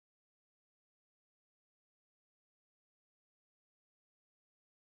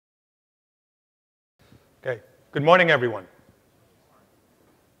Okay. Good morning, everyone.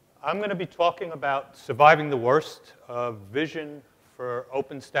 I'm going to be talking about surviving the worst of vision for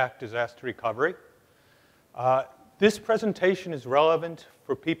OpenStack disaster recovery. This presentation is relevant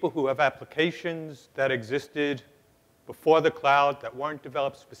for people who have applications that existed before the cloud that weren't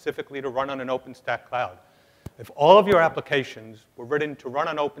developed specifically to run on an OpenStack cloud. If all of your applications were written to run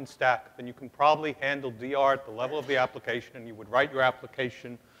on OpenStack, then you can probably handle DR at the level of the application, and you would write your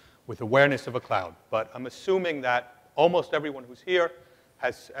application with awareness of a cloud. But I'm assuming that almost everyone who's here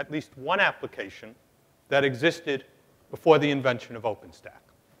has at least one application that existed before the invention of OpenStack.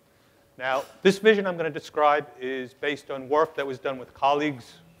 Now, this vision I'm going to describe is based on work that was done with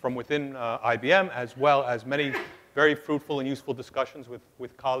colleagues from within IBM, as well as many very fruitful and useful discussions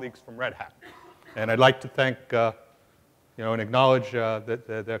with colleagues from Red Hat. And I'd like to thank and acknowledge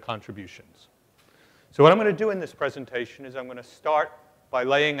their contributions. So what I'm going to do in this presentation is I'm going to start by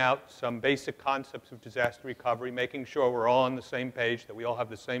laying out some basic concepts of disaster recovery, making sure we're all on the same page, that we all have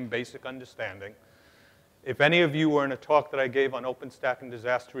the same basic understanding. If any of you were in a talk that I gave on OpenStack and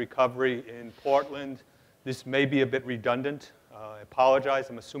disaster recovery in Portland, this may be a bit redundant. I apologize.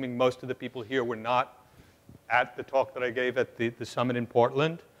 I'm assuming most of the people here were not at the talk that I gave at the summit in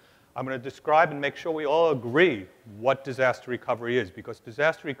Portland. I'm going to describe and make sure we all agree what disaster recovery is, because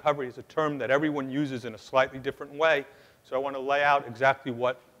disaster recovery is a term that everyone uses in a slightly different way. So I want to lay out exactly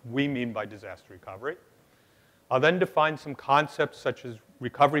what we mean by disaster recovery. I'll then define some concepts such as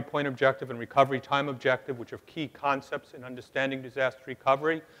recovery point objective and recovery time objective, which are key concepts in understanding disaster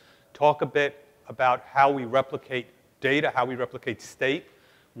recovery. Talk a bit about how we replicate data, how we replicate state.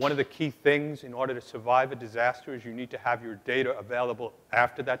 One of the key things in order to survive a disaster is you need to have your data available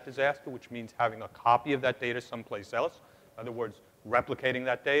after that disaster, which means having a copy of that data someplace else. In other words, replicating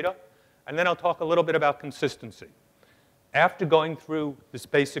that data. And then I'll talk a little bit about consistency. After going through this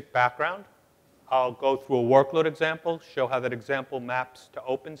basic background, I'll go through a workload example, show how that example maps to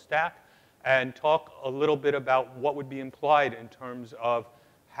OpenStack, and talk a little bit about what would be implied in terms of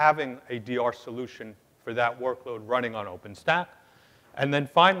having a DR solution for that workload running on OpenStack. And then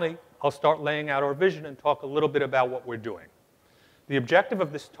finally, I'll start laying out our vision and talk a little bit about what we're doing. The objective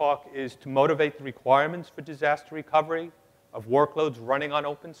of this talk is to motivate the requirements for disaster recovery of workloads running on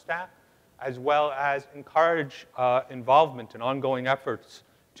OpenStack, as well as encourage involvement and ongoing efforts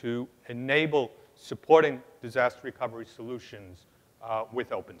to enable supporting disaster recovery solutions with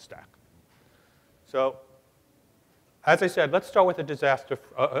OpenStack. So, as I said, let's start with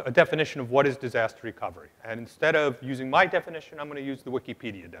a definition of what is disaster recovery. And instead of using my definition, I'm going to use the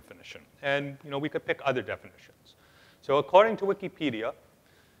Wikipedia definition. And we could pick other definitions. So according to Wikipedia,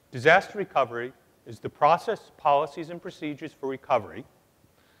 disaster recovery is the process, policies, and procedures for recovery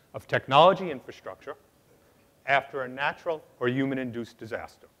of technology infrastructure after a natural or human-induced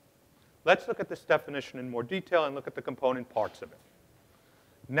disaster. Let's look at this definition in more detail and look at the component parts of it.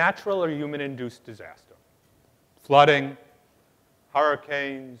 Natural or human-induced disaster. Flooding,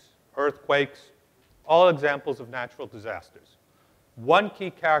 hurricanes, earthquakes, all examples of natural disasters. One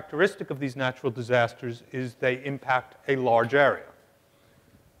key characteristic of these natural disasters is they impact a large area.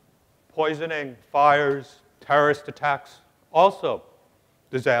 Poisoning, fires, terrorist attacks, also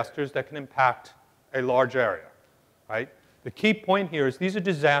disasters that can impact a large area, right? The key point here is these are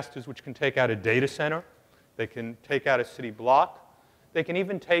disasters which can take out a data center. They can take out a city block. They can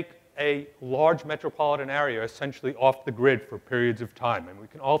even take a large metropolitan area essentially off the grid for periods of time. And we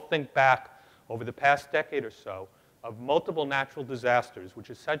can all think back over the past decade or so of multiple natural disasters which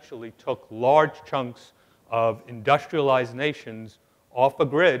essentially took large chunks of industrialized nations off a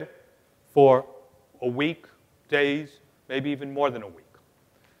grid for a week, days, maybe even more than a week.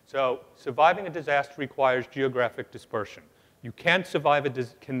 So surviving a disaster requires geographic dispersion. You cannot survive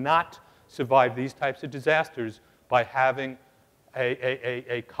these types of disasters by having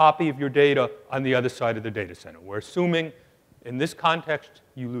a copy of your data on the other side of the data center. We're assuming in this context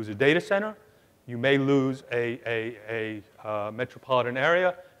you lose a data center, you may lose a metropolitan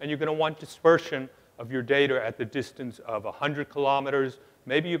area, and you're going to want dispersion of your data at the distance of 100 kilometers.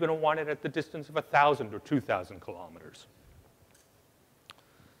 Maybe you're going to want it at the distance of 1,000 or 2,000 kilometers.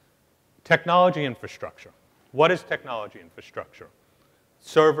 Technology infrastructure. What is technology infrastructure?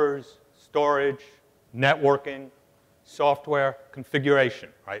 Servers, storage, networking, software, configuration,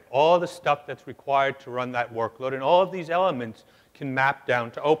 right? All the stuff that's required to run that workload, and all of these elements can map down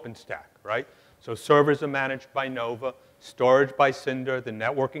to OpenStack, right? So servers are managed by Nova, storage by Cinder, the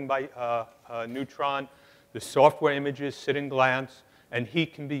networking by Neutron, the software images sit in Glance, and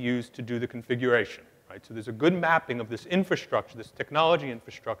heat can be used to do the configuration, right? So there's a good mapping of this infrastructure, this technology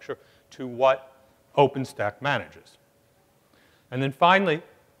infrastructure, to what OpenStack manages. And then finally,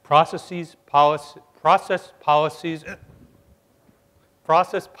 process policies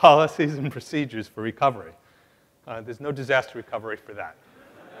and procedures for recovery. There's no disaster recovery for that.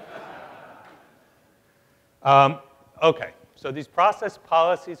 Okay, so these process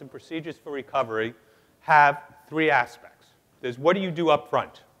policies and procedures for recovery have three aspects. There's what do you do up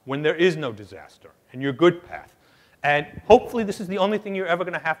front when there is no disaster and your good path. And hopefully this is the only thing you're ever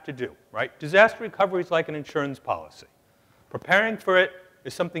going to have to do, right? Disaster recovery is like an insurance policy. Preparing for it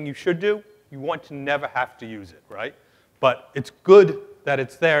is something you should do. You want to never have to use it, right? But it's good that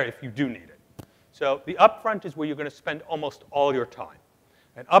it's there if you do need it. So the upfront is where you're going to spend almost all your time.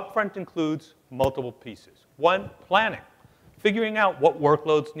 And upfront includes multiple pieces. One, planning. Figuring out what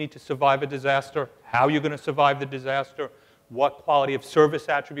workloads need to survive a disaster, how you're going to survive the disaster, what quality of service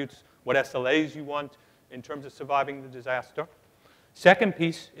attributes, what SLAs you want in terms of surviving the disaster. Second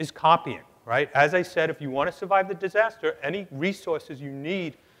piece is copying, right? As I said, if you want to survive the disaster, any resources you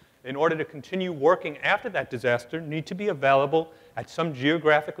need in order to continue working after that disaster need to be available at some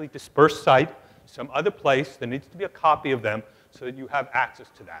geographically dispersed site, some other place. There needs to be a copy of them so that you have access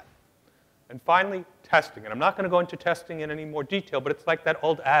to that. And finally, testing. And I'm not going to go into testing in any more detail, but it's like that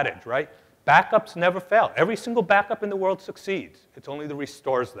old adage, right? Backups never fail. Every single backup in the world succeeds. It's only the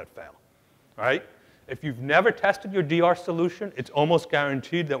restores that fail, right? If you've never tested your DR solution, it's almost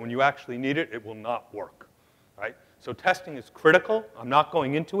guaranteed that when you actually need it, it will not work, right? So testing is critical. I'm not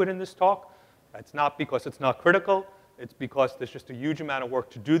going into it in this talk. That's not because it's not critical. It's because there's just a huge amount of work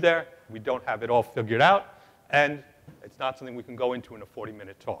to do there. We don't have it all figured out. And it's not something we can go into in a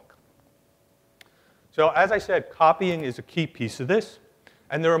 40-minute talk. So as I said, copying is a key piece of this.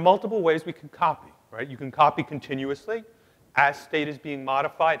 And there are multiple ways we can copy, right? You can copy continuously. As state is being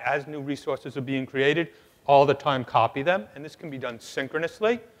modified, as new resources are being created, all the time copy them. And this can be done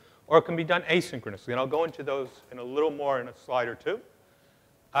synchronously, or it can be done asynchronously. And I'll go into those in a little more in a slide or two.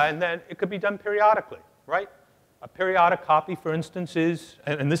 And then it could be done periodically, right? A periodic copy, for instance, is,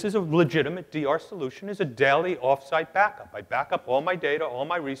 and this is a legitimate DR solution, is a daily offsite backup. I back up all my data, all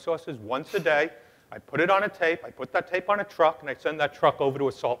my resources once a day. I put it on a tape. I put that tape on a truck, and I send that truck over to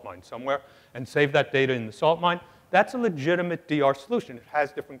a salt mine somewhere and save that data in the salt mine. That's a legitimate DR solution. It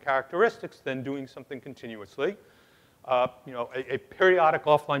has different characteristics than doing something continuously. A periodic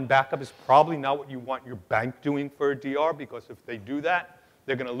offline backup is probably not what you want your bank doing for a DR, because if they do that,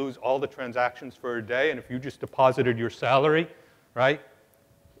 they're going to lose all the transactions for a day. And if you just deposited your salary, right,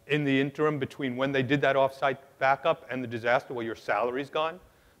 in the interim between when they did that offsite backup and the disaster, well, your salary's gone.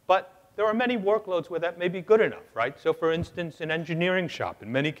 But there are many workloads where that may be good enough, right? So for instance, an engineering shop, in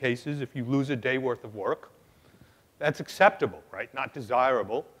many cases, if you lose a day worth of work, that's acceptable, right? Not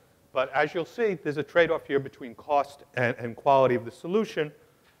desirable. But as you'll see, there's a trade-off here between cost and quality of the solution,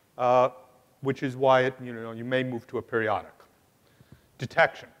 which is why you may move to a periodic.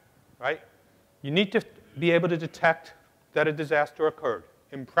 Detection, right? You need to be able to detect that a disaster occurred.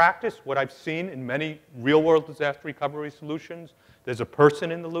 In practice, what I've seen in many real-world disaster recovery solutions, there's a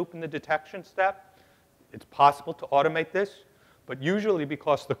person in the loop in the detection step. It's possible to automate this, but usually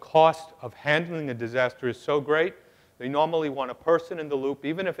because the cost of handling a disaster is so great, they normally want a person in the loop,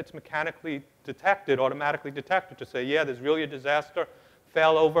 even if it's mechanically detected, automatically detected, to say, yeah, there's really a disaster,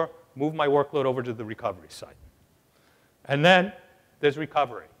 fail over, move my workload over to the recovery site. And then there's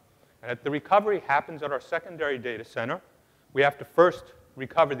recovery. And the recovery happens at our secondary data center. We have to first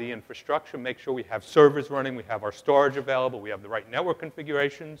recover the infrastructure, make sure we have servers running, we have our storage available, we have the right network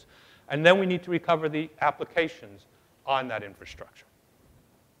configurations, and then we need to recover the applications on that infrastructure.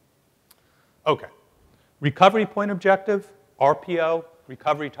 Okay. Recovery point objective, RPO,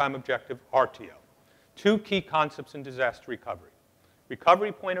 recovery time objective, RTO. Two key concepts in disaster recovery.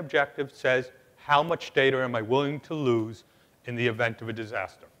 Recovery point objective says, how much data am I willing to lose in the event of a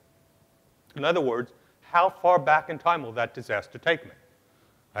disaster? In other words, how far back in time will that disaster take me?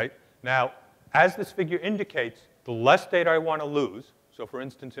 Right? Now, as this figure indicates, the less data I want to lose, so for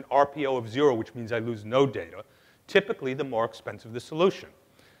instance, an RPO of 0, which means I lose no data, typically the more expensive the solution.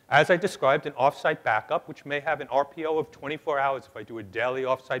 As I described, an offsite backup, which may have an RPO of 24 hours if I do a daily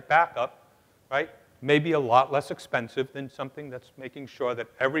offsite backup, right, may be a lot less expensive than something that's making sure that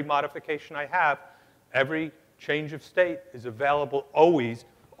every modification I have, every change of state is available always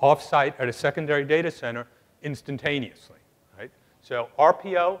offsite at a secondary data center instantaneously. Right? So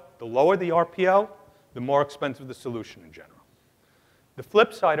RPO, the lower the RPO, the more expensive the solution in general. The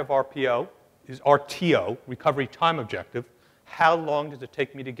flip side of RPO is RTO, recovery time objective. How long does it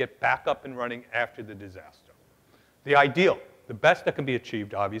take me to get back up and running after the disaster? The ideal, the best that can be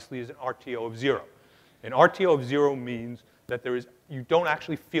achieved, obviously, is an RTO of 0. An RTO of 0 means that you don't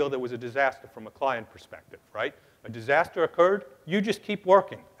actually feel there was a disaster from a client perspective, right? A disaster occurred, you just keep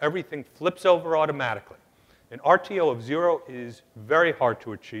working. Everything flips over automatically. An RTO of 0 is very hard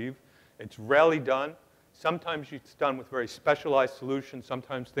to achieve. It's rarely done. Sometimes it's done with very specialized solutions.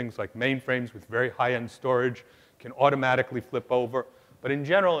 Sometimes things like mainframes with very high-end storage can automatically flip over. But in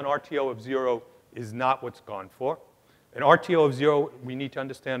general, an RTO of 0 is not what's gone for. An RTO of 0, we need to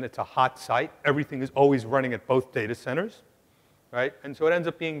understand it's a hot site. Everything is always running at both data centers, right? And so it ends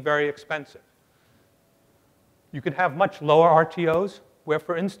up being very expensive. You can have much lower RTOs, where,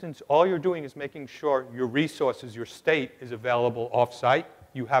 for instance, all you're doing is making sure your resources, your state, is available off-site.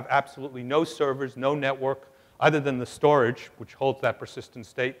 You have absolutely no servers, no network, other than the storage, which holds that persistent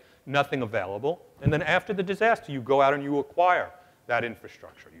state, nothing available. And then after the disaster, you go out and you acquire that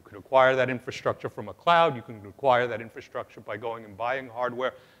infrastructure. You can acquire that infrastructure from a cloud. You can acquire that infrastructure by going and buying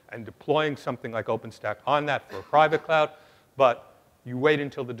hardware and deploying something like OpenStack on that for a private cloud. But you wait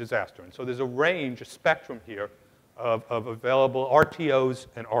until the disaster. And so there's a range, a spectrum here of available RTOs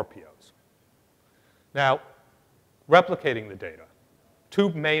and RPOs. Now, replicating the data. Two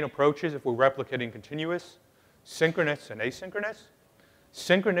main approaches if we're replicating continuous: synchronous and asynchronous.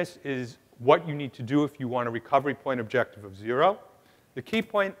 Synchronous is what you need to do if you want a recovery point objective of 0. The key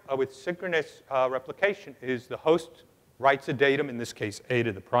point with synchronous replication is the host writes a datum, in this case A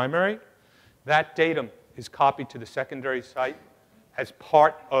to the primary. That datum is copied to the secondary site as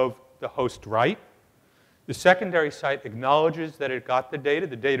part of the host write. The secondary site acknowledges that it got the data.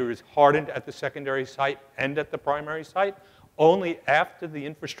 The data is hardened at the secondary site and at the primary site. Only after the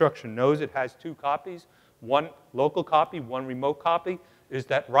infrastructure knows it has two copies, one local copy, one remote copy, is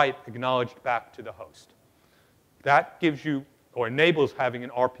that write acknowledged back to the host. That gives you, or enables, having an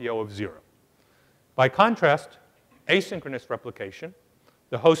RPO of 0. By contrast, asynchronous replication,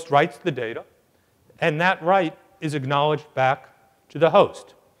 the host writes the data, and that write is acknowledged back to the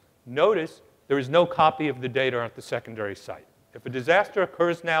host. Notice there is no copy of the data at the secondary site. If a disaster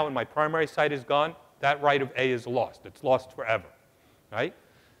occurs now and my primary site is gone, that write of A is lost. It's lost forever, right?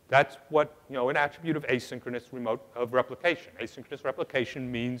 That's what, an attribute of asynchronous replication. Asynchronous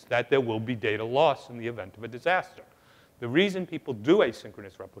replication means that there will be data loss in the event of a disaster. The reason people do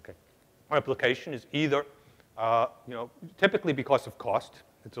asynchronous replication is either, typically because of cost.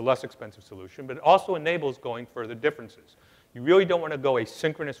 It's a less expensive solution, but it also enables going further differences. You really don't want to go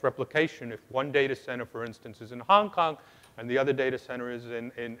asynchronous replication if one data center, for instance, is in Hong Kong and the other data center is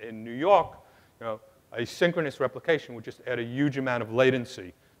in New York. A synchronous replication would just add a huge amount of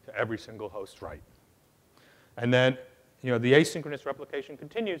latency to every single host write. And then, the asynchronous replication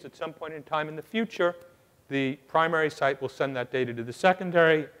continues. At some point in time in the future, the primary site will send that data to the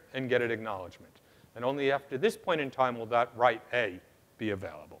secondary and get an acknowledgement. And only after this point in time will that write A be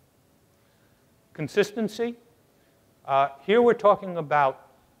available. Consistency. Here we're talking about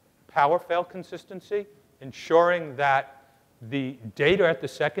power fail consistency, ensuring that the data at the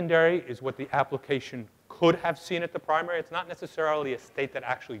secondary is what the application could have seen at the primary. It's not necessarily a state that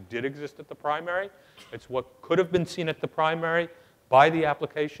actually did exist at the primary. It's what could have been seen at the primary by the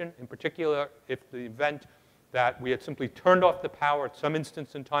application, in particular if the event that we had simply turned off the power at some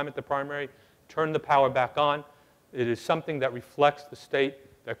instance in time at the primary, turned the power back on. It is something that reflects the state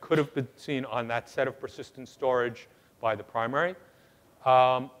that could have been seen on that set of persistent storage by the primary.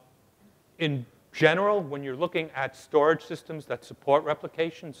 In general, when you're looking at storage systems that support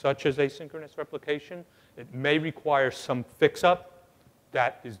replication, such as asynchronous replication, it may require some fix-up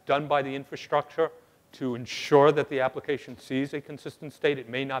that is done by the infrastructure to ensure that the application sees a consistent state. It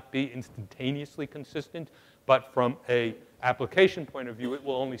may not be instantaneously consistent, but from an application point of view, it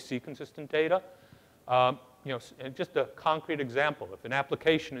will only see consistent data. And just a concrete example, if an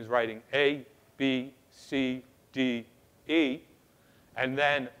application is writing A, B, C, D, E, and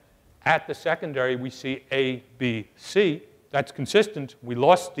then at the secondary we see A, B, C, that's consistent. We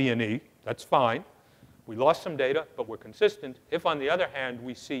lost D and E, that's fine. We lost some data, but we're consistent. If, on the other hand,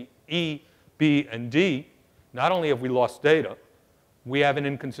 we see E, B, and D, not only have we lost data, we have an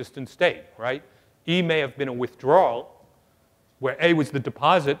inconsistent state, right? E may have been a withdrawal, where A was the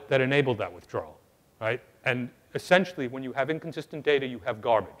deposit that enabled that withdrawal, right? And essentially, when you have inconsistent data, you have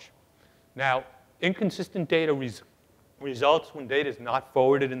garbage. Now, inconsistent data results when data is not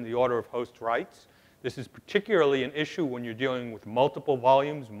forwarded in the order of host writes. This is particularly an issue when you're dealing with multiple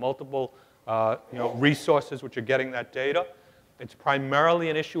volumes, multiple resources which are getting that data. It's primarily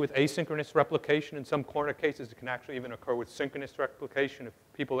an issue with asynchronous replication. In some corner cases, it can actually even occur with synchronous replication. If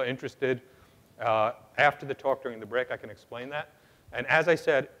people are interested, after the talk during the break, I can explain that. And as I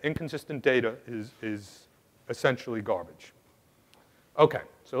said, inconsistent data is essentially garbage. OK,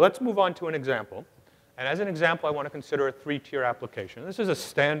 so let's move on to an example. And as an example, I want to consider a 3-tier application. This is a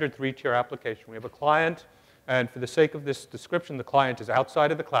standard 3-tier application. We have a client And for the sake of this description, the client is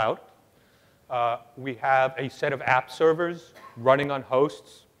outside of the cloud. We have a set of app servers running on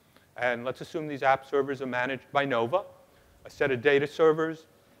hosts. And let's assume these app servers are managed by Nova. A set of data servers,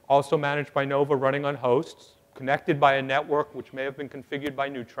 also managed by Nova, running on hosts, connected by a network which may have been configured by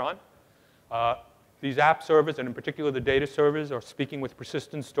Neutron. These app servers, and in particular the data servers, are speaking with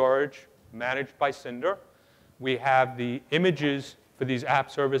persistent storage managed by Cinder. We have the images for these app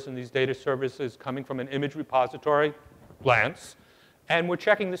servers and these data services coming from an image repository, Glance. And we're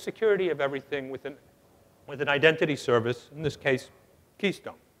checking the security of everything with an identity service, in this case,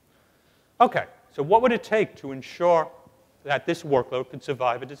 Keystone. OK, so what would it take to ensure that this workload could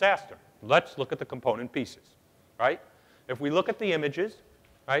survive a disaster? Let's look at the component pieces, right? If we look at the images,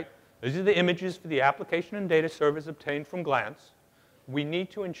 right, these are the images for the application and data servers obtained from Glance. We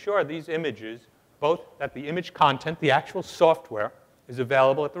need to ensure these images, both that the image content, the actual software, is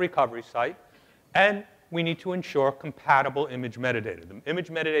available at the recovery site, and we need to ensure compatible image metadata. The image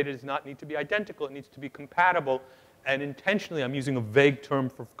metadata does not need to be identical. It needs to be compatible. And intentionally, I'm using a vague term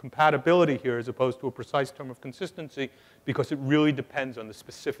for compatibility here as opposed to a precise term of consistency because it really depends on the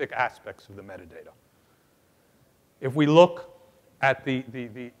specific aspects of the metadata. If we look at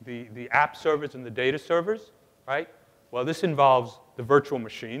the app servers and the data servers, right, well, this involves the virtual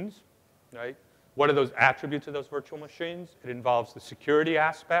machines, right? What are those attributes of those virtual machines? It involves the security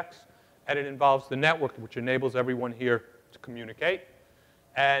aspects, and it involves the network, which enables everyone here to communicate.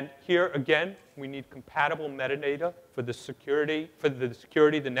 And here, again, we need compatible metadata for the security,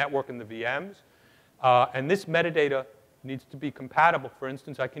 the network, and the VMs. And this metadata needs to be compatible. For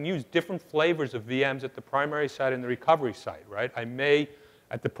instance, I can use different flavors of VMs at the primary site and the recovery site, right? I may,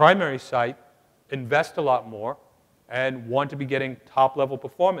 at the primary site, invest a lot more and want to be getting top-level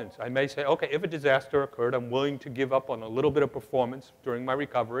performance. I may say, OK, if a disaster occurred, I'm willing to give up on a little bit of performance during my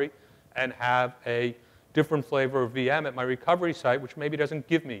recovery and have a different flavor of VM at my recovery site, which maybe doesn't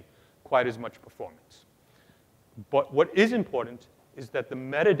give me quite as much performance. But what is important is that the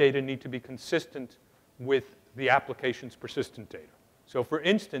metadata need to be consistent with the application's persistent data. So for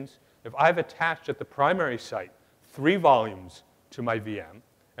instance, if I've attached at the primary site 3 volumes to my VM,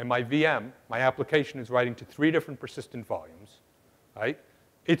 and my VM, my application, is writing to 3 different persistent volumes, right?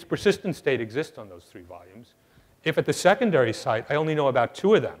 Its persistent state exists on those 3 volumes. If at the secondary site I only know about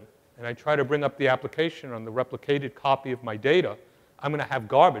 2 of them, and I try to bring up the application on the replicated copy of my data, I'm going to have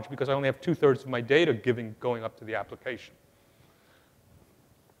garbage because I only have 2/3 of my data going up to the application.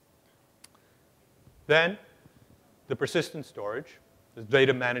 Then the persistent storage, the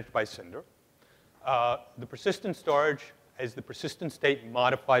data managed by Cinder. The persistent storage is the persistent state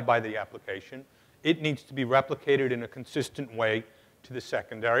modified by the application. It needs to be replicated in a consistent way to the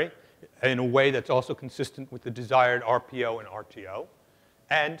secondary, in a way that's also consistent with the desired RPO and RTO.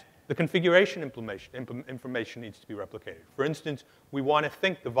 And the configuration information needs to be replicated. For instance, we want to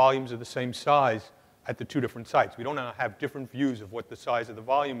think the volumes are the same size at the 2 different sites. We don't want to have different views of what the size of the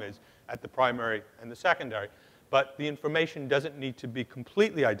volume is at the primary and the secondary. But the information doesn't need to be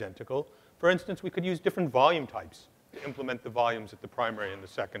completely identical. For instance, we could use different volume types to implement the volumes at the primary and the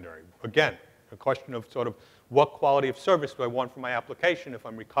secondary. Again, a question of sort of what quality of service do I want from my application? If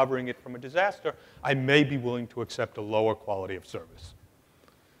I'm recovering it from a disaster, I may be willing to accept a lower quality of service.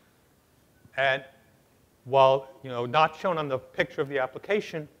 And while not shown on the picture of the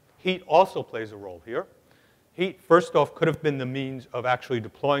application, heat also plays a role here. Heat, first off, could have been the means of actually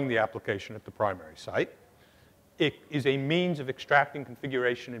deploying the application at the primary site. It is a means of extracting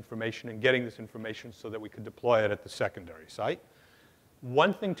configuration information and getting this information so that we could deploy it at the secondary site.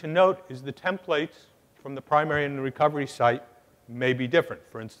 One thing to note is the templates from the primary and the recovery site may be different.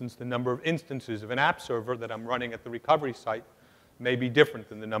 For instance, the number of instances of an app server that I'm running at the recovery site may be different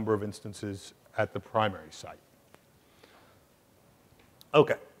than the number of instances at the primary site.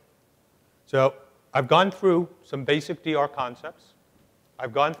 OK. So I've gone through some basic DR concepts.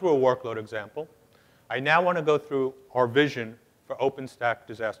 I've gone through a workload example. I now want to go through our vision for OpenStack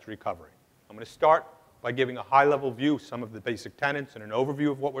disaster recovery. I'm going to start by giving a high-level view of some of the basic tenets and an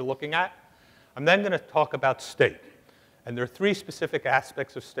overview of what we're looking at. I'm then going to talk about state. And there are 3 specific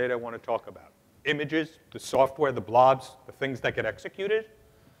aspects of state I want to talk about. Images, the software, the blobs, the things that get executed.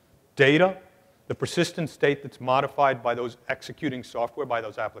 Data, the persistent state that's modified by those executing software, by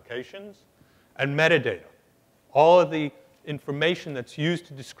those applications. And metadata, all of the information that's used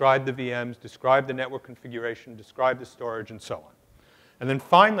to describe the VMs, describe the network configuration, describe the storage, and so on. And then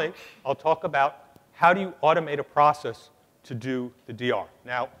finally, I'll talk about how do you automate a process to do the DR.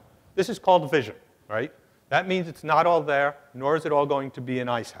 Now, this is called vision, right? That means it's not all there, nor is it all going to be in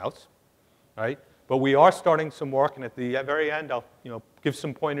Icehouse, right? But we are starting some work, and at the very end, I'll give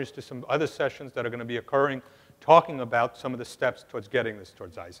some pointers to some other sessions that are going to be occurring, talking about some of the steps towards getting this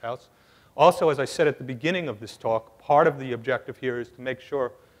towards Icehouse. Also, as I said at the beginning of this talk, part of the objective here is to make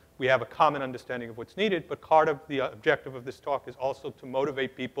sure we have a common understanding of what's needed, but part of the objective of this talk is also to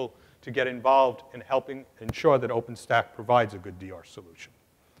motivate people to get involved in helping ensure that OpenStack provides a good DR solution.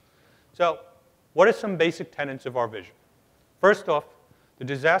 So what are some basic tenets of our vision? First off, the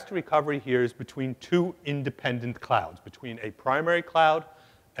disaster recovery here is between two independent clouds, between a primary cloud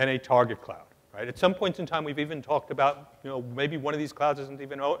and a target cloud. Right? At some points in time, we've even talked about, maybe one of these clouds isn't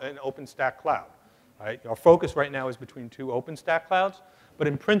even an OpenStack cloud. Right? Our focus right now is between two OpenStack clouds, but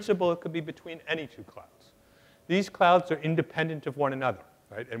in principle, it could be between any two clouds. These clouds are independent of one another,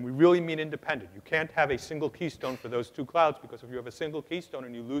 right? And we really mean independent. You can't have a single keystone for those two clouds, because if you have a single keystone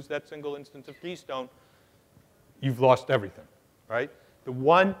and you lose that single instance of keystone, you've lost everything, right? The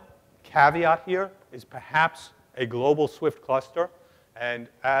one caveat here is perhaps a global Swift cluster. And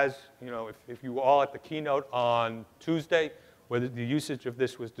as if you were all at the keynote on Tuesday, where the usage of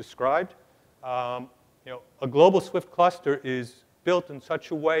this was described, a global Swift cluster is built in such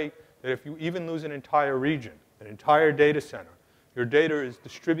a way that if you even lose an entire region, an entire data center, your data is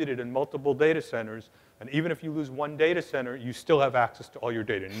distributed in multiple data centers, and even if you lose one data center, you still have access to all your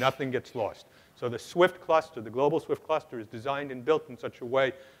data. Nothing gets lost. So the Swift cluster, the global Swift cluster, is designed and built in such a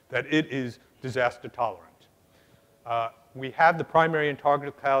way that it is disaster tolerant. We have the primary and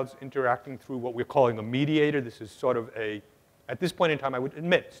targeted clouds interacting through what we're calling a mediator. This is sort of at this point in time, I would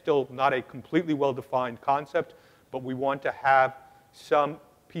admit, still not a completely well-defined concept, but we want to have some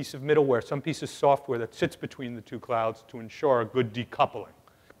piece of middleware, some piece of software that sits between the two clouds to ensure a good decoupling.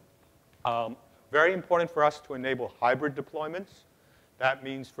 Very important for us to enable hybrid deployments. That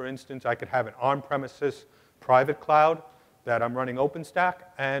means, for instance, I could have an on-premises private cloud that I'm running OpenStack,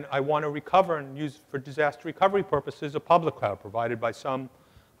 and I want to recover and use for disaster recovery purposes a public cloud provided by some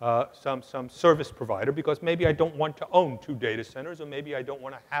service provider, because maybe I don't want to own two data centers, or maybe I don't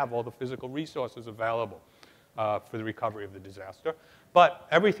want to have all the physical resources available for the recovery of the disaster. But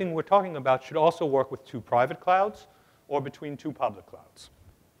everything we're talking about should also work with two private clouds or between two public clouds.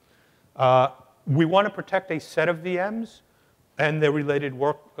 We want to protect a set of VMs and their related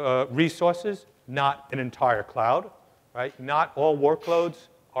resources, not an entire cloud. Right? Not all workloads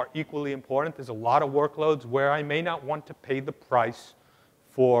are equally important. There's a lot of workloads where I may not want to pay the price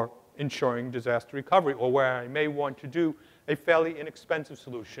for ensuring disaster recovery, or where I may want to do a fairly inexpensive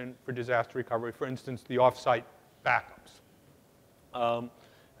solution for disaster recovery, for instance, the off-site backups.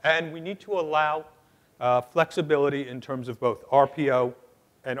 And we need to allow flexibility in terms of both RPO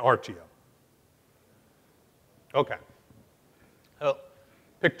and RTO. OK. So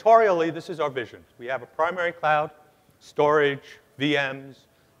pictorially, this is our vision. We have a primary cloud, storage, VMs,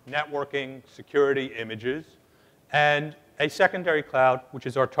 networking, security, images, and a secondary cloud, which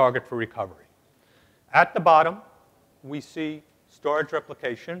is our target for recovery. At the bottom, we see storage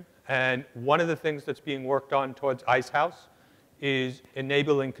replication. And one of the things that's being worked on towards Icehouse is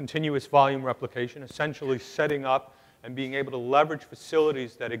enabling continuous volume replication, essentially setting up and being able to leverage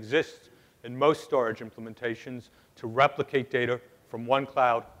facilities that exist in most storage implementations to replicate data from one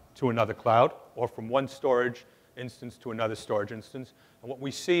cloud to another cloud, or from one storage instance to another storage instance. And what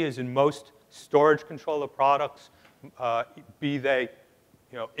we see is in most storage controller products, be they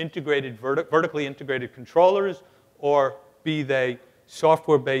vertically integrated controllers, or be they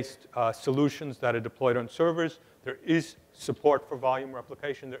software-based solutions that are deployed on servers, there is support for volume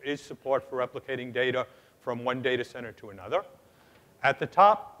replication. There is support for replicating data from one data center to another. At the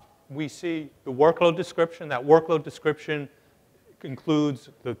top, we see the workload description. That workload description includes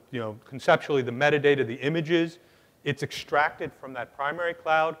conceptually the metadata, the images. It's extracted from that primary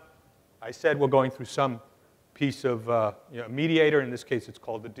cloud. I said we're going through some piece of mediator. In this case, it's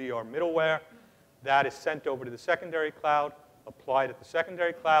called the DR middleware. That is sent over to the secondary cloud, applied at the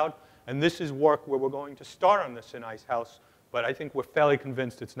secondary cloud. And this is work where we're going to start on this in Icehouse. But I think we're fairly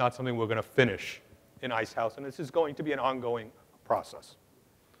convinced it's not something we're going to finish in Icehouse. And this is going to be an ongoing process.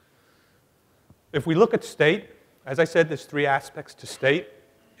 If we look at state, as I said, there's three aspects to state: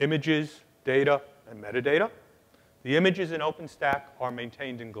 images, data, and metadata. The images in OpenStack are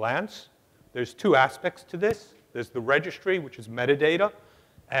maintained in Glance. There's two aspects to this. There's the registry, which is metadata,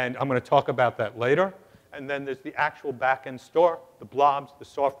 and I'm going to talk about that later. And then there's the actual backend store, the blobs, the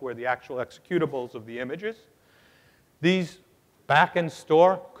software, the actual executables of the images. These backend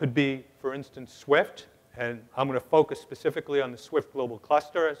store could be, for instance, Swift, and I'm going to focus specifically on the Swift global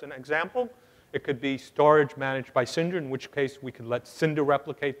cluster as an example. It could be storage managed by Cinder, in which case we could let Cinder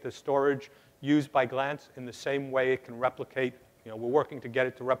replicate the storage used by Glance in the same way it can replicate. We're working to get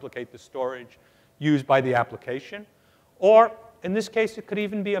it to replicate the storage used by the application. Or in this case, it could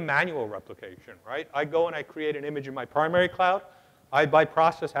even be a manual replication, right? I go and I create an image in my primary cloud. I, by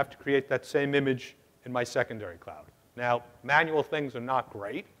process, have to create that same image in my secondary cloud. Now, manual things are not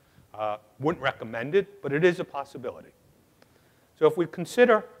great. Wouldn't recommend it, but it is a possibility. So if we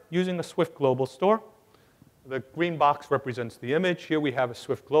consider using a Swift global store, the green box represents the image. Here we have a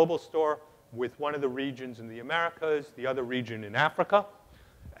Swift global store with one of the regions in the Americas, the other region in Africa.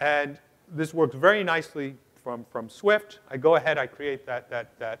 And this works very nicely from Swift. I go ahead, I create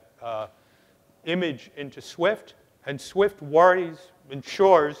that image into Swift, and Swift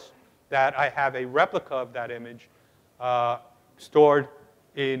ensures that I have a replica of that image stored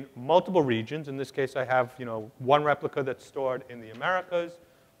in multiple regions. In this case, I have one replica that's stored in the Americas,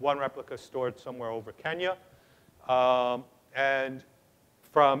 one replica stored somewhere over Kenya. And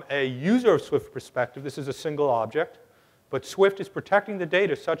from a user of Swift perspective, this is a single object. But Swift is protecting the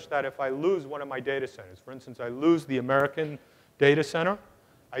data such that if I lose one of my data centers, for instance, I lose the American data center,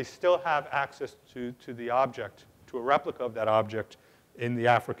 I still have access to the object, to a replica of that object in the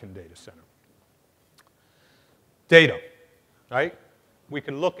African data center. Data, right? We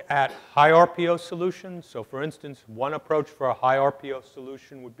can look at high RPO solutions. So for instance, one approach for a high RPO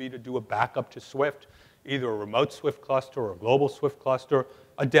solution would be to do a backup to Swift, either a remote Swift cluster or a global Swift cluster,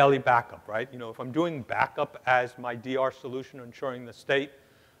 a daily backup, right? If I'm doing backup as my DR solution, ensuring the state,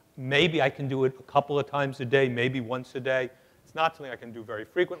 maybe I can do it a couple of times a day, maybe once a day. It's not something I can do very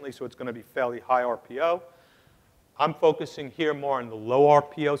frequently, so it's going to be fairly high RPO. I'm focusing here more on the low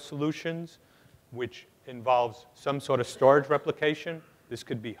RPO solutions, which involves some sort of storage replication. This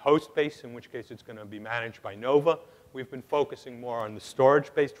could be host-based, in which case it's going to be managed by Nova. We've been focusing more on the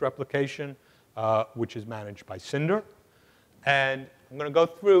storage-based replication, which is managed by Cinder. And I'm going to go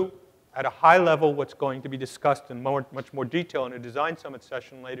through, at a high level, what's going to be discussed in much more detail in a design summit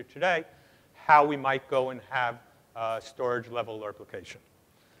session later today, how we might go and have storage-level replication.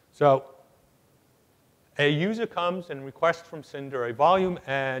 So a user comes and requests from Cinder a volume,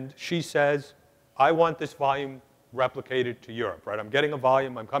 and she says, I want this volume replicated to Europe, right? I'm getting a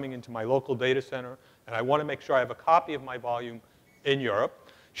volume, I'm coming into my local data center, and I want to make sure I have a copy of my volume in Europe.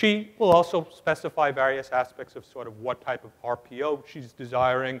 She will also specify various aspects of sort of what type of RPO she's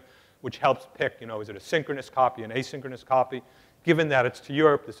desiring, which helps pick, is it a synchronous copy, an asynchronous copy? Given that it's to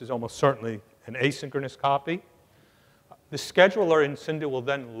Europe, this is almost certainly an asynchronous copy. The scheduler in Cinder will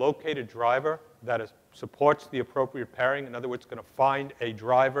then locate a driver that supports the appropriate pairing. In other words, it's going to find a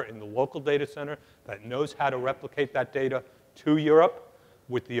driver in the local data center that knows how to replicate that data to Europe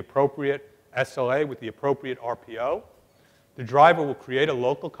with the appropriate SLA, with the appropriate RPO. The driver will create a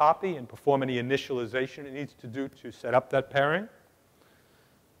local copy and perform any initialization it needs to do to set up that pairing.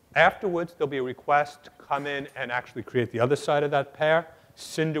 Afterwards, there'll be a request to come in and actually create the other side of that pair.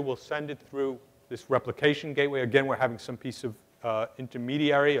 Cinder will send it through this replication gateway. Again, we're having some piece of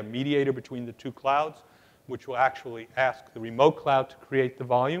intermediary, a mediator between the two clouds, which will actually ask the remote cloud to create the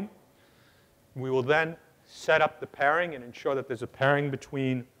volume. We will then set up the pairing and ensure that there's a pairing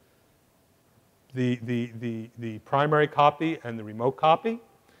between the primary copy and the remote copy.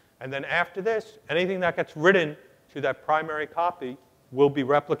 And then after this, anything that gets written to that primary copy will be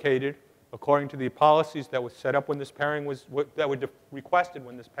replicated according to the policies that was set up when this pairing was, that were requested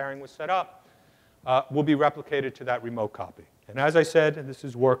when this pairing was set up, will be replicated to that remote copy. And as I said, this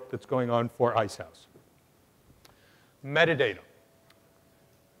is work that's going on for Icehouse. Metadata.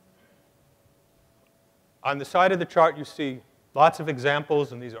 On the side of the chart, you see lots of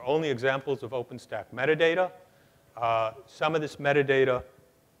examples, and these are only examples of OpenStack metadata. Some of this metadata,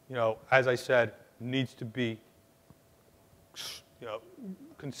 as I said, needs to be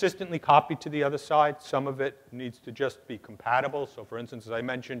consistently copied to the other side. Some of it needs to just be compatible. So for instance, as I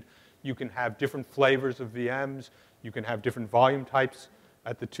mentioned, you can have different flavors of VMs. You can have different volume types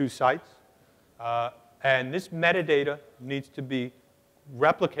at the two sites. And this metadata needs to be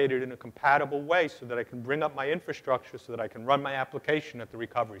replicated in a compatible way so that I can bring up my infrastructure so that I can run my application at the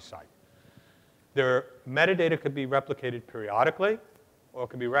recovery site. Their metadata could be replicated periodically, or it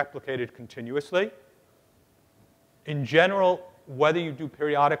can be replicated continuously. In general, whether you do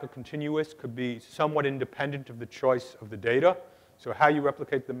periodic or continuous could be somewhat independent of the choice of the data. So how you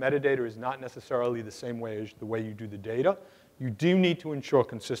replicate the metadata is not necessarily the same way as the way you do the data. You do need to ensure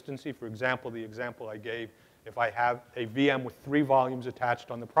consistency. For example, the example I gave, if I have a VM with 3 volumes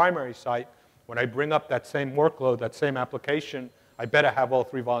attached on the primary site, when I bring up that same workload, that same application, I better have all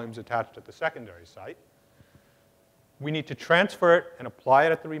 3 volumes attached at the secondary site. We need to transfer it and apply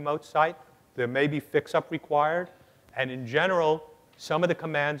it at the remote site. There may be fix-up required. And in general, some of the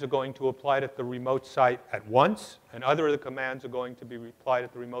commands are going to apply it at the remote site at once, and other of the commands are going to be applied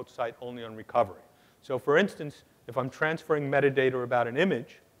at the remote site only on recovery. So for instance, if I'm transferring metadata about an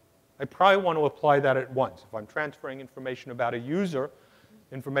image, I probably want to apply that at once. If I'm transferring information about a user,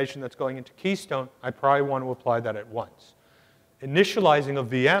 information that's going into Keystone, I probably want to apply that at once. Initializing a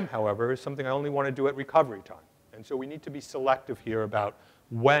VM, however, is something I only want to do at recovery time. And so we need to be selective here about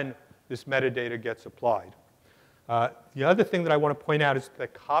when this metadata gets applied. The other thing that I want to point out is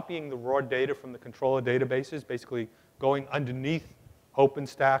that copying the raw data from the controller databases, basically going underneath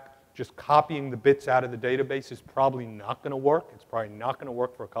OpenStack, just copying the bits out of the database is probably not going to work. It's probably not going to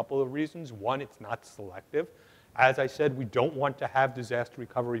work for a couple of reasons. One, it's not selective. As I said, we don't want to have disaster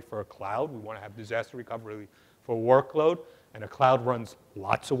recovery for a cloud. We want to have disaster recovery for workload, and a cloud runs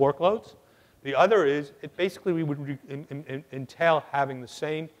lots of workloads. The other is, it basically would entail having the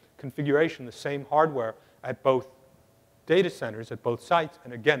same configuration, the same hardware at both data centers, at both sites.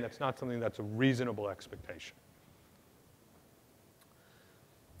 And again, that's not something that's a reasonable expectation.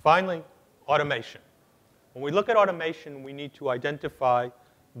 Finally, automation. When we look at automation, we need to identify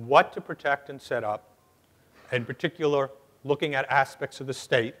what to protect and set up, in particular, looking at aspects of the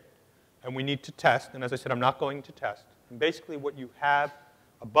state. And we need to test. And as I said, I'm not going to test. And basically, what you have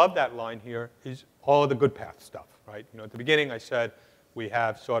above that line here is all of the good path stuff, right? You know, at the beginning, I said we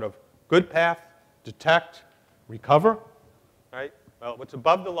have sort of good path, detect, recover, right? Well, what's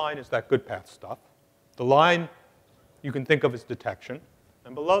above the line is that good path stuff. The line you can think of as detection.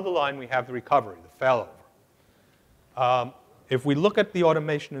 And below the line, we have the recovery, the failover. If we look at the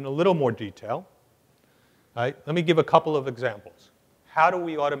automation in a little more detail, right, let me give a couple of examples. How do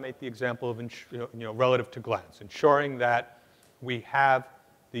we automate the example of relative to glance, ensuring that we have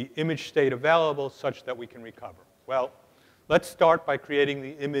the image state available such that we can recover? Well, let's start by creating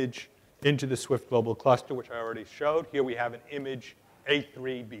the image into the Swift Global Cluster, which I already showed. Here we have an image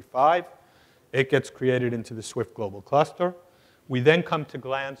A3B5. It gets created into the Swift Global Cluster. We then come to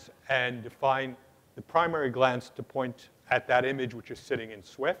glance and define the primary glance to point at that image which is sitting in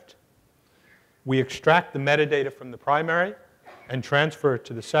Swift. We extract the metadata from the primary and transfer it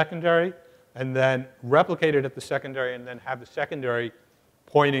to the secondary, and then replicate it at the secondary, and then have the secondary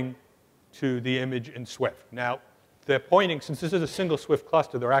pointing to the image in Swift. Now, they're pointing, since this is a single Swift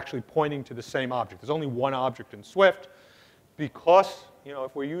cluster, they're actually pointing to the same object. There's only one object in Swift. Because, you know,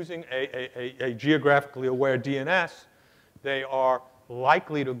 if we're using a geographically aware DNS, they are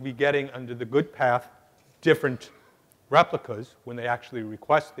likely to be getting under the good path different replicas when they actually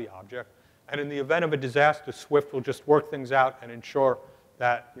request the object. And in the event of a disaster, Swift will just work things out and ensure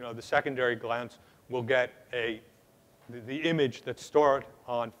that, you know, the secondary glance will get the image that's stored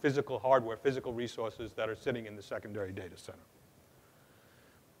on physical hardware, physical resources that are sitting in the secondary data center.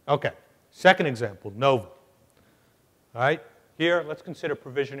 OK, second example, Nova. All right, here, let's consider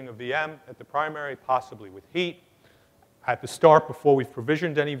provisioning a VM at the primary, possibly with heat. At the start, before we've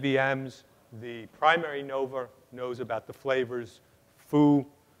provisioned any VMs, the primary Nova knows about the flavors foo,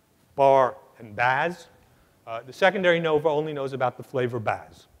 bar, and baz. The secondary Nova only knows about the flavor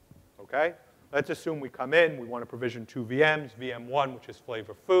baz. Okay? Let's assume we come in, we want to provision two VMs, VM1, which is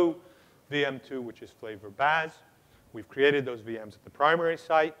flavor foo, VM2, which is flavor baz. We've created those VMs at the primary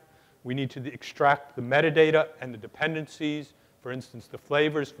site. We need to extract the metadata and the dependencies, for instance, the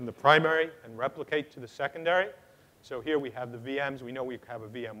flavors from the primary, and replicate to the secondary. So here we have the VMs. We know we have a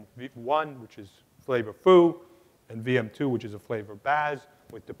VM1, which is flavor foo, and VM2, which is a flavor baz,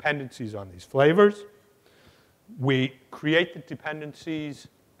 with dependencies on these flavors. We create the dependencies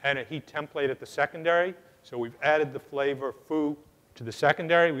and a heat template at the secondary. So we've added the flavor foo to the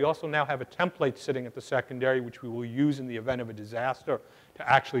secondary. We also now have a template sitting at the secondary, which we will use in the event of a disaster to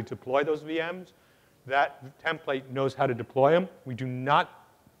actually deploy those VMs. That template knows how to deploy them. We do not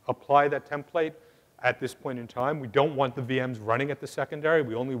apply that template at this point in time. We don't want the VMs running at the secondary.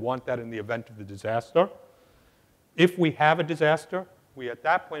 We only want that in the event of the disaster. If we have a disaster, we at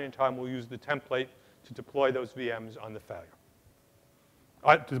that point in time will use the template to deploy those VMs on the failure.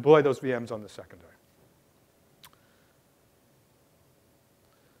 To deploy those VMs on the secondary.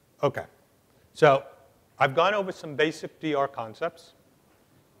 OK. So I've gone over some basic DR concepts.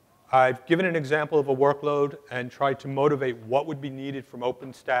 I've given an example of a workload and tried to motivate what would be needed from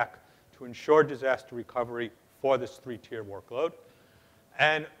OpenStack to ensure disaster recovery for this three-tier workload.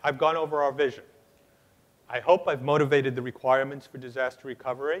 And I've gone over our vision. I hope I've motivated the requirements for disaster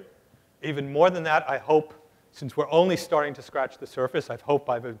recovery. Even more than that, I hope, since we're only starting to scratch the surface, I hope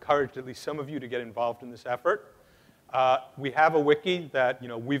I've encouraged at least some of you to get involved in this effort. We have a wiki that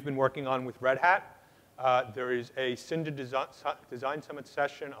we've been working on with Red Hat. There is a Cinder Design Summit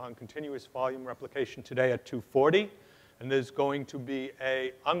session on continuous volume replication today at 2:40. And there's going to be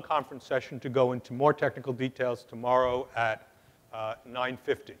an unconference session to go into more technical details tomorrow at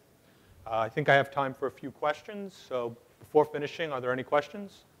 9:50. I think I have time for a few questions. So before finishing, are there any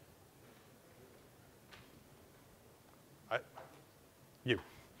questions? You.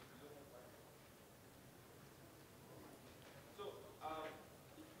 So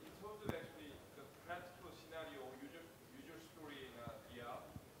in terms of actually the practical scenario or user story in DR,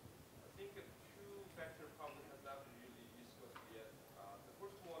 I think two factors probably has not been really discussed yet. The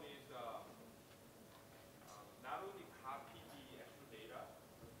first one is not only copy the actual data,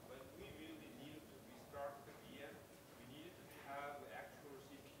 but we really needed to restart the VM. We needed to have actual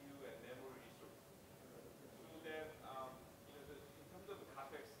CPU and memory resources. So then, in terms of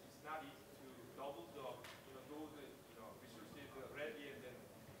CapEx, it's not easy to double the, those, resources ready and then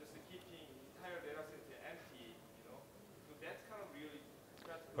just keeping entire data center empty, So that's kind of really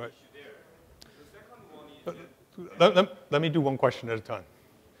practical issue there. The second one is Let me do one question at a time.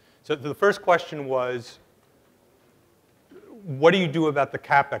 So the first question was, what do you do about the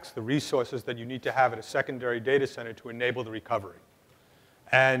CapEx, the resources that you need to have at a secondary data center to enable the recovery?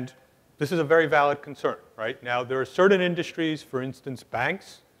 And this is a very valid concern, right? Now, there are certain industries, for instance,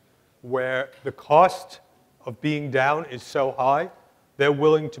 banks, where the cost of being down is so high, they're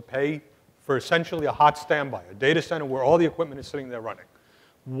willing to pay for essentially a hot standby, a data center where all the equipment is sitting there running.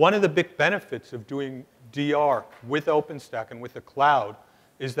 One of the big benefits of doing DR with OpenStack and with the cloud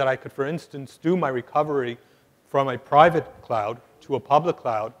is that I could, for instance, do my recovery from a private cloud to a public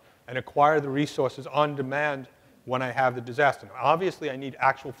cloud and acquire the resources on demand when I have the disaster. Now, obviously, I need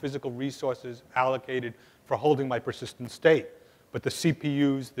actual physical resources allocated for holding my persistent state. But the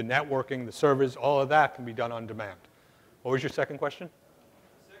CPUs, the networking, the servers, all of that can be done on demand. What was your second question?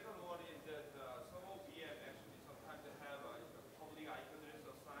 the second one is that some of VM actually sometimes they have a public IP address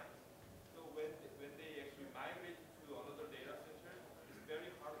assigned. So when they actually migrate to another data center, it's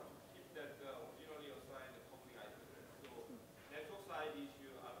very hard to keep that originally assigned public IP address. So network side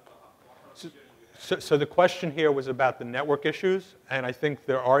issue, I don't know what kind of vision you have. So the question here was about the network issues, and I think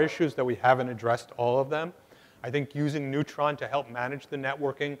there are issues that we haven't addressed all of them. I think using Neutron to help manage the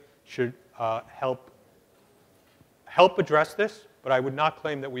networking should help address this, but I would not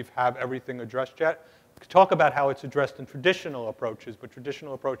claim that we have everything addressed yet. We could talk about how it's addressed in traditional approaches, but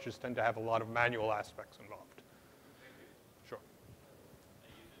traditional approaches tend to have a lot of manual aspects involved. Thank you. Sure. You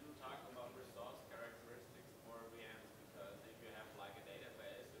didn't talk about resource characteristics for VMs because if you have like a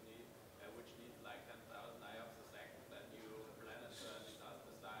database which needs like 10,000 IOPS a second, then you plan a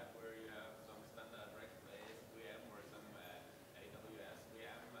disaster site where you have some standard rack-based VM or some AWS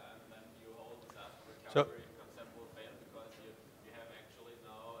VM, and then you hold disaster recovery concept will fail because you have actually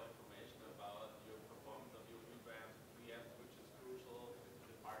no information about your performance of your VMs, which is crucial to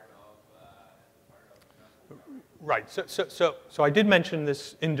the part of Right. So I did mention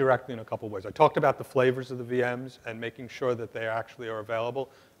this indirectly in a couple of ways. I talked about the flavors of the VMs and making sure that they actually are available.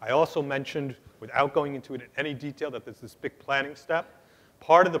 I also mentioned, without going into it in any detail, that there's this big planning step.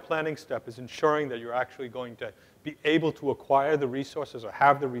 Part of the planning step is ensuring that you're actually going to be able to acquire the resources or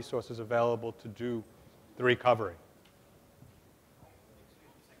have the resources available to do the recovery.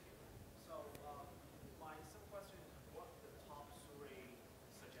 So my simple question is, what are the top three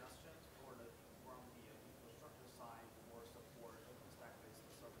suggestions from the infrastructure side for support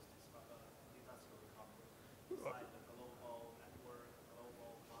OpenStack-based services disaster recovery? Beside the global network,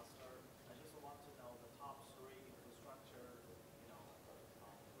 global cluster, I just want to know the top three infrastructure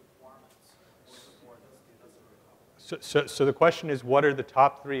requirements for support this disaster recovery. So the question is, what are the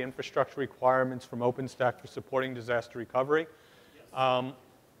top three infrastructure requirements from OpenStack for supporting disaster recovery? I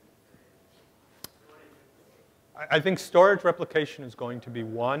think storage replication is going to be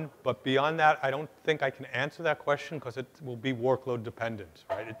one, but beyond that, I don't think I can answer that question because it will be workload dependent,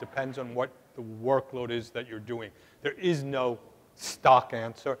 right? It depends on what the workload is that you're doing. There is no stock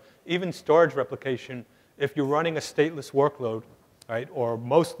answer. Even storage replication, if you're running a stateless workload, right, or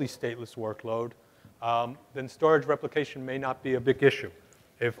mostly stateless workload, then storage replication may not be a big issue.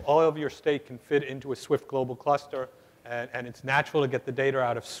 If all of your state can fit into a Swift global cluster and it's natural to get the data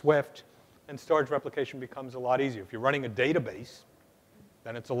out of Swift, and storage replication becomes a lot easier. If you're running a database,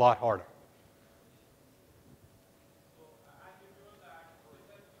 then it's a lot harder.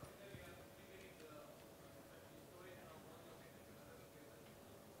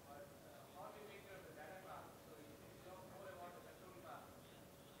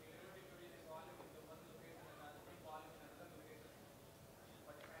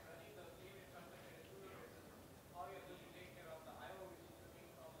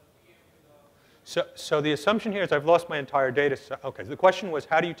 So the assumption here is I've lost my entire data set. Okay, so the question was,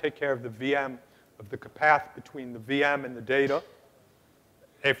 how do you take care of the VM, of the path between the VM and the data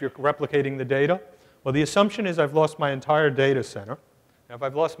if you're replicating the data? Well, the assumption is I've lost my entire data center, Now, if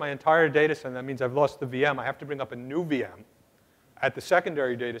I've lost my entire data center, that means I've lost the VM. I have to bring up a new VM at the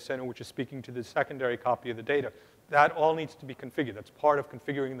secondary data center, which is speaking to the secondary copy of the data. That all needs to be configured. That's part of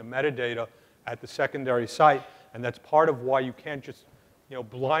configuring the metadata at the secondary site, and that's part of why you can't just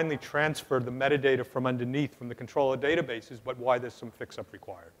blindly transfer the metadata from underneath, from the controller databases, but why there's some fix-up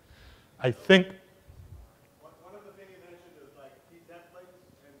required. I think one of the things you mentioned is like key templates,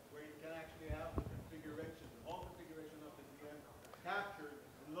 and where you can actually have the configuration, the whole configuration of the VM captured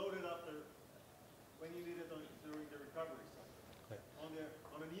and loaded up there when you need it during the recovery cycle. Okay.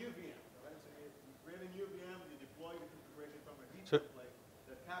 On a new VM, right? So you create a new VM, you deploy the configuration from a key So- template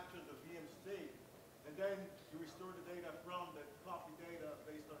that captures the VM state, and then you restore the data from the copy data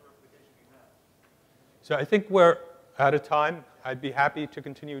based on the replication you have. So I think we're out of time. I'd be happy to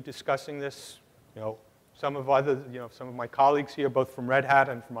continue discussing this. Some of my colleagues here, both from Red Hat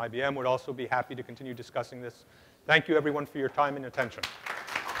and from IBM, would also be happy to continue discussing this. Thank you, everyone, for your time and attention.